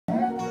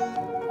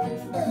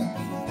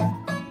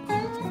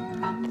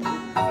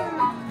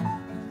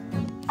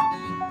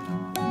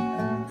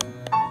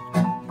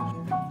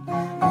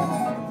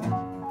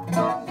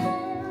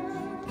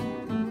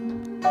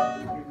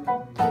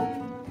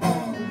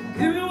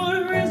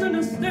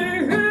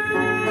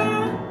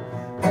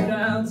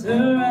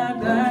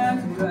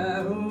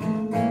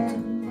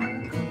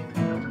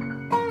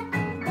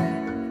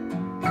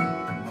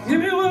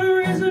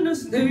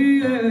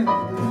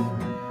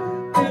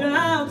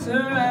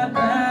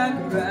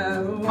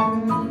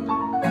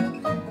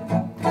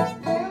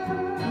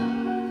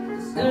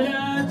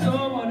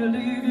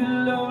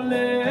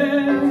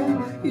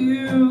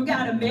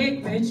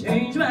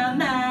change my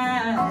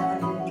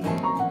mind.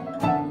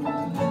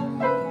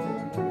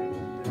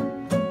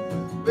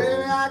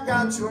 Baby, I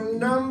got your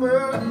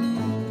number.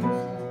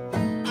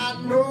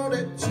 I know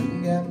that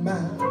you got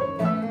mine.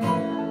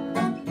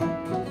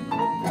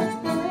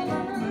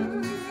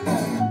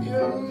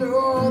 You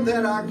know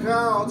that I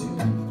called you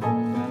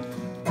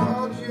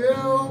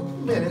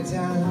many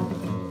times.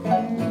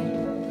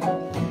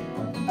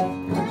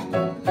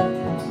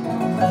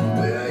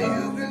 Well,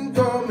 you can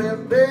call me,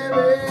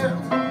 baby.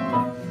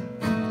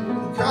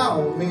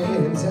 Call me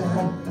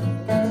anytime.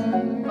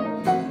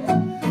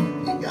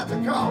 You got to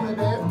call me,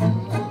 baby.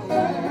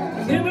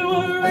 Give me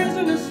one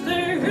reason to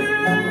stay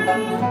here,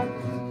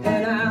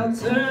 and I'll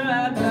turn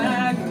right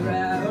back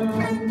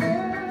around.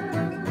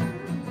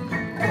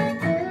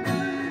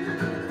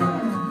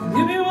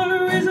 Give me one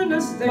reason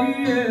to stay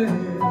here,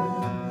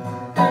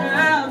 and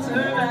I'll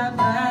turn right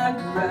back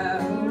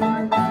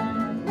around.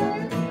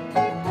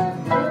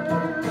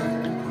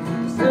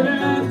 Said I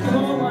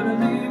don't wanna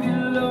leave you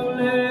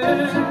lonely.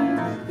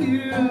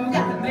 You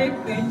got to make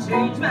me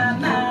change my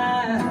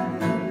mind.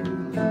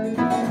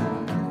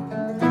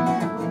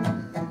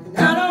 I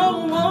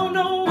don't want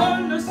no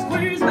one to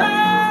squeeze me.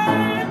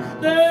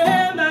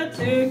 They might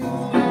take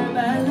away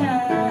my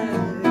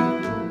life.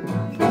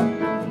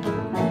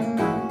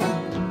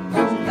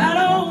 I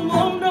don't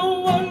want no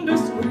one to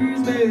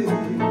squeeze me.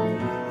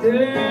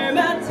 They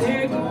might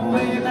take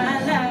away my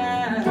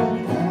life.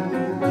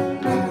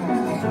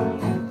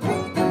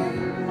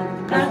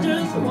 I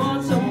just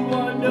want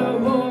someone to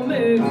hold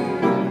me,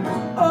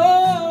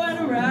 oh, and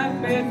rock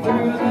me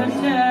through the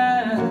night.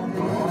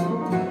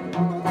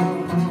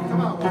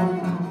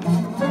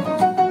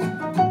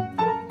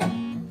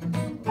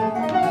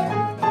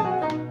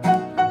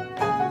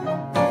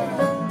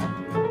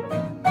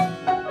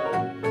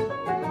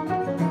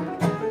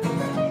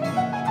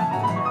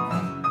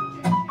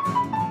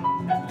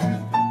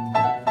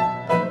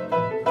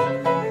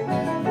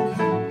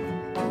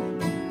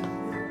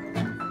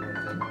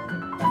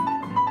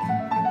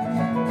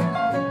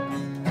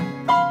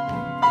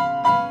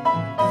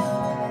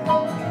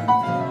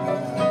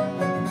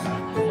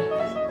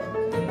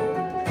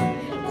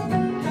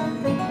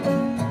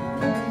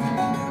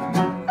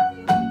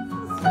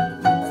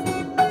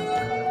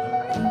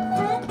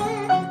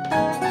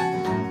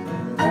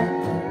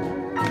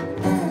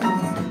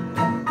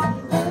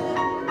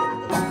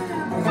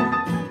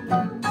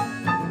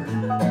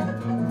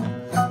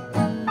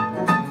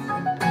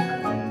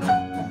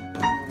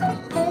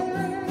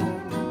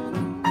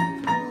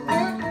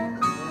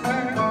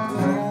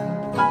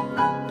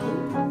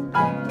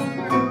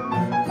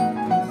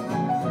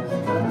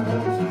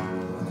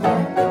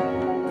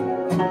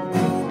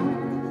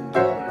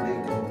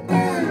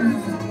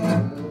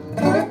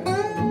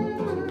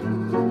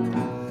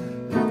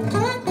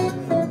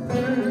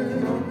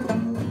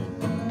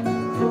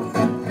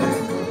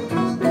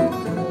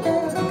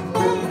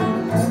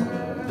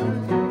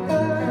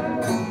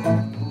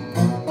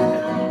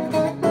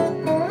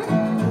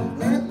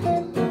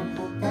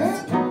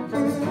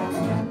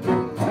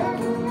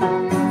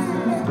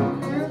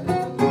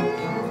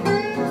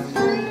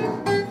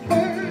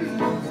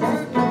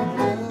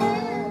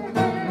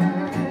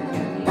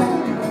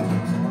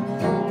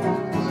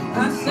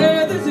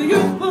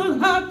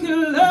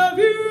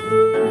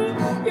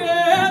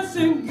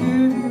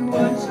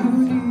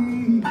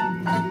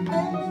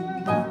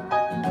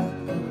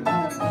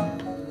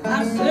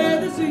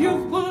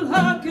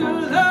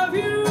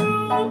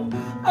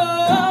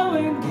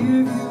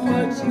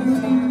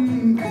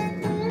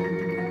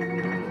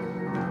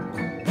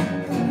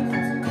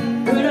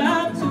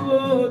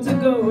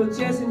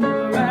 Chasing you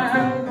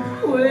around,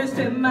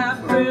 wasting my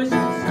precious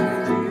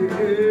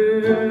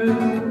years.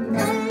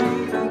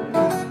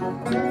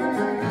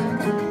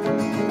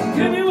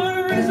 Give me one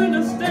reason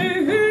to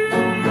stay here,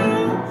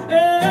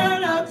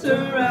 and I'll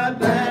turn right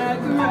back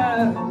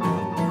around.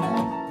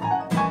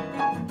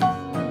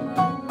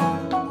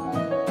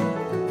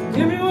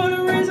 Give me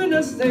one reason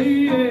to stay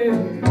here,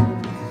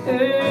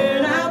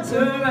 and I'll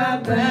turn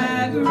right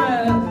back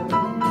around.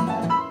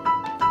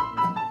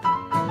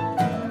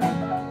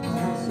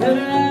 Said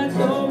I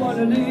don't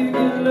wanna leave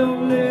you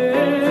lonely.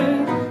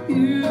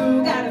 You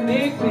gotta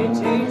make me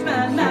change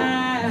my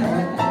mind.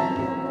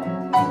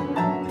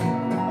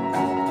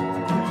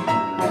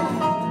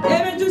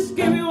 Baby, just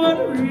give me one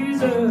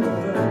reason.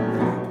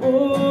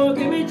 Oh,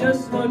 give me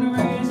just one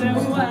reason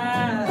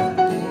why.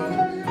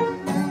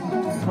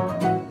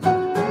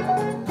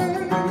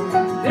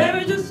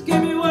 Baby, just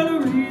give me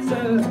one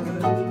reason.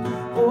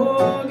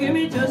 Oh, give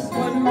me just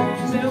one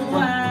reason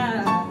why.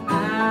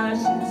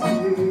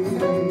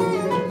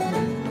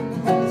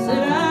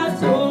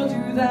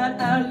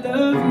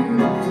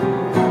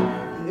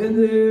 And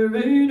there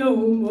ain't no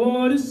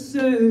more to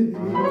say.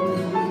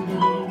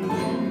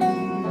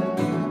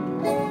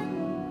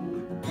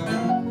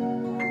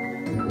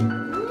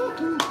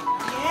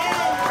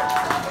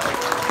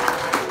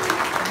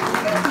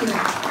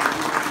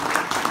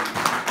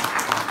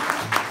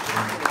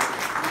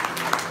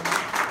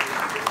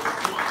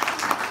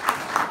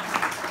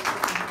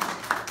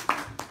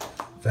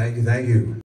 Thank Thank you.